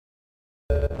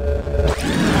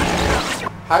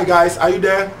Hi guys, are you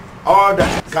there? All the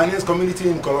Ghanaian community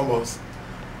in Columbus.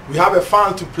 We have a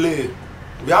fan to play.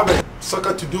 We have a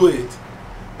soccer to do it.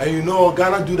 And you know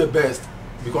Ghana do the best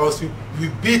because we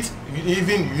beat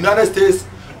even United States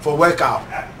for World Cup.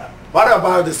 What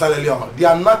about the Sierra Leone? They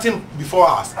are nothing before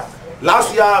us.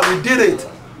 Last year we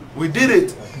did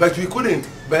it, but we couldn't.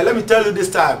 But let me tell you this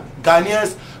time,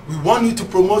 Ghanaians, we want you to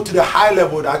promote to the high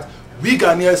level that we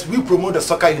Ghanaians, we promote the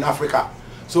soccer in Africa.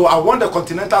 So I want the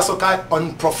continental soccer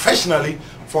on professionally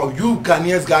for you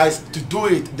Ghanaians guys to do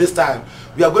it this time.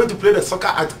 We are going to play the soccer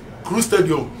at Cruz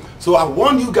Stadium. So I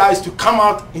want you guys to come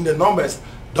out in the numbers.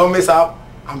 Don't mess up.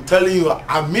 I'm telling you,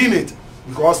 I mean it.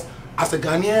 Because as a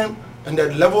Ghanaian and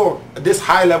the level, this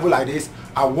high level like this,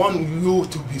 I want you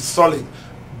to be solid.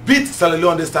 Beat Sierra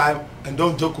Leone this time and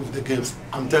don't joke with the games.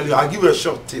 I'm telling you, I'll give you a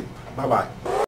short tip. Bye-bye.